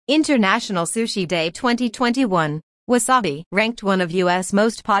International Sushi Day 2021, wasabi ranked one of U.S.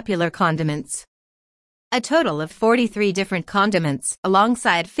 most popular condiments. A total of 43 different condiments,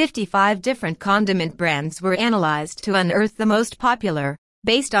 alongside 55 different condiment brands, were analyzed to unearth the most popular,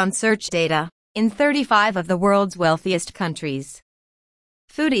 based on search data, in 35 of the world's wealthiest countries.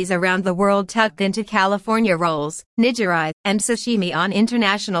 Foodies around the world tucked into California rolls, nigiri, and sashimi on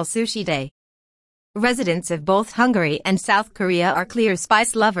International Sushi Day. Residents of both Hungary and South Korea are clear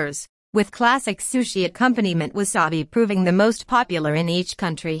spice lovers, with classic sushi accompaniment wasabi proving the most popular in each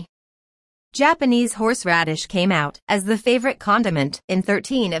country. Japanese horseradish came out as the favorite condiment in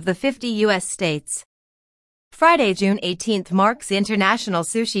 13 of the 50 U.S. states. Friday, June 18 marks International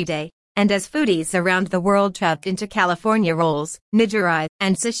Sushi Day, and as foodies around the world tucked into California rolls, nigiri,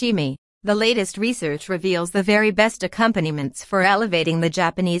 and sashimi, the latest research reveals the very best accompaniments for elevating the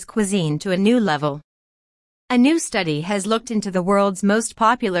Japanese cuisine to a new level. A new study has looked into the world's most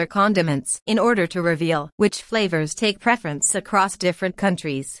popular condiments in order to reveal which flavors take preference across different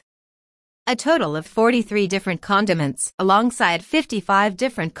countries. A total of 43 different condiments, alongside 55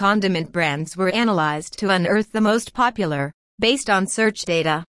 different condiment brands, were analyzed to unearth the most popular, based on search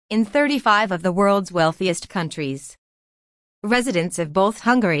data, in 35 of the world's wealthiest countries. Residents of both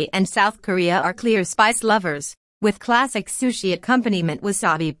Hungary and South Korea are clear spice lovers, with classic sushi accompaniment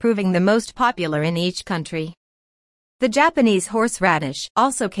wasabi proving the most popular in each country. The Japanese horseradish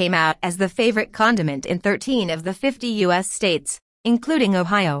also came out as the favorite condiment in 13 of the 50 U.S. states, including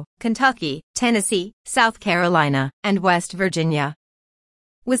Ohio, Kentucky, Tennessee, South Carolina, and West Virginia.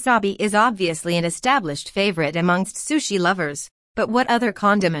 Wasabi is obviously an established favorite amongst sushi lovers, but what other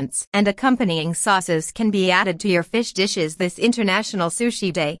condiments and accompanying sauces can be added to your fish dishes this International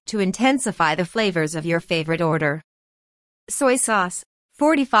Sushi Day to intensify the flavors of your favorite order? Soy sauce,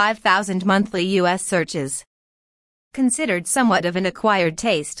 45,000 monthly U.S. searches. Considered somewhat of an acquired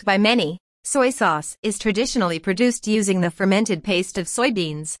taste by many, soy sauce is traditionally produced using the fermented paste of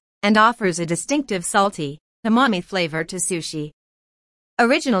soybeans and offers a distinctive salty, umami flavor to sushi.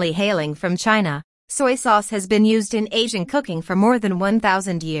 Originally hailing from China, soy sauce has been used in Asian cooking for more than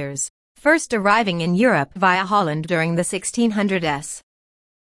 1,000 years, first arriving in Europe via Holland during the 1600s.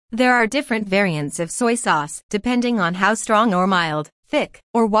 There are different variants of soy sauce depending on how strong or mild, thick,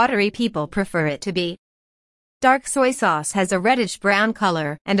 or watery people prefer it to be. Dark soy sauce has a reddish-brown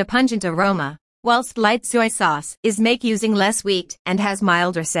color and a pungent aroma, whilst light soy sauce is made using less wheat and has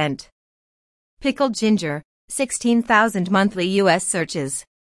milder scent. Pickled ginger, 16,000 monthly U.S. searches.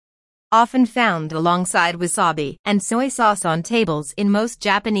 Often found alongside wasabi and soy sauce on tables in most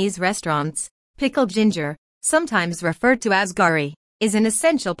Japanese restaurants, pickled ginger, sometimes referred to as gari, is an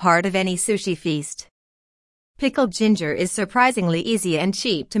essential part of any sushi feast. Pickled ginger is surprisingly easy and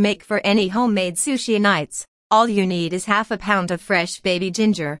cheap to make for any homemade sushi nights. All you need is half a pound of fresh baby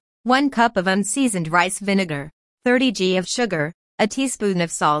ginger, 1 cup of unseasoned rice vinegar, 30 g of sugar, a teaspoon of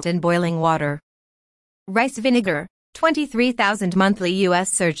salt and boiling water. Rice vinegar, 23,000 monthly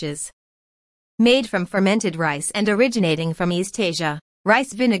U.S. searches. Made from fermented rice and originating from East Asia,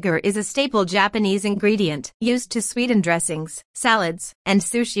 rice vinegar is a staple Japanese ingredient used to sweeten dressings, salads, and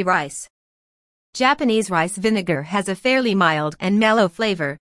sushi rice. Japanese rice vinegar has a fairly mild and mellow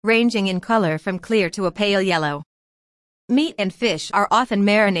flavor, ranging in color from clear to a pale yellow. Meat and fish are often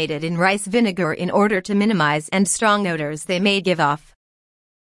marinated in rice vinegar in order to minimize and strong odors they may give off.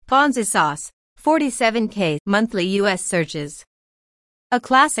 Ponzu sauce, 47K monthly U.S. searches. A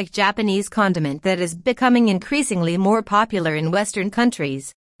classic Japanese condiment that is becoming increasingly more popular in Western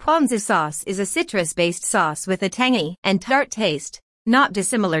countries, ponzu sauce is a citrus-based sauce with a tangy and tart taste, not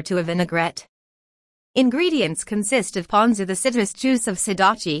dissimilar to a vinaigrette. Ingredients consist of ponzu, the citrus juice of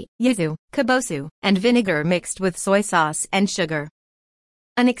sadachi, yuzu, kabosu, and vinegar mixed with soy sauce and sugar.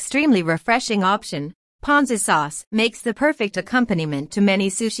 An extremely refreshing option, ponzu sauce makes the perfect accompaniment to many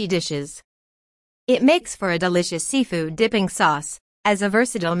sushi dishes. It makes for a delicious seafood dipping sauce, as a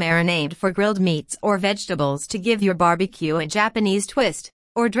versatile marinade for grilled meats or vegetables to give your barbecue a Japanese twist,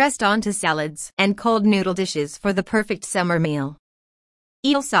 or dressed onto salads and cold noodle dishes for the perfect summer meal.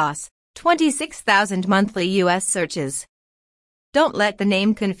 Eel sauce, 26,000 monthly U.S. searches. Don't let the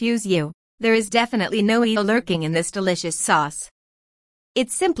name confuse you. There is definitely no eel lurking in this delicious sauce.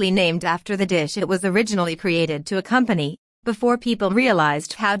 It's simply named after the dish it was originally created to accompany, before people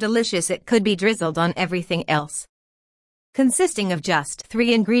realized how delicious it could be drizzled on everything else. Consisting of just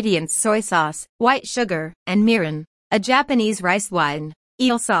 3 ingredients: soy sauce, white sugar, and mirin, a Japanese rice wine,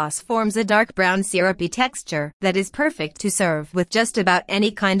 eel sauce forms a dark brown syrupy texture that is perfect to serve with just about any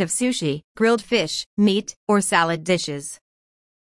kind of sushi, grilled fish, meat, or salad dishes.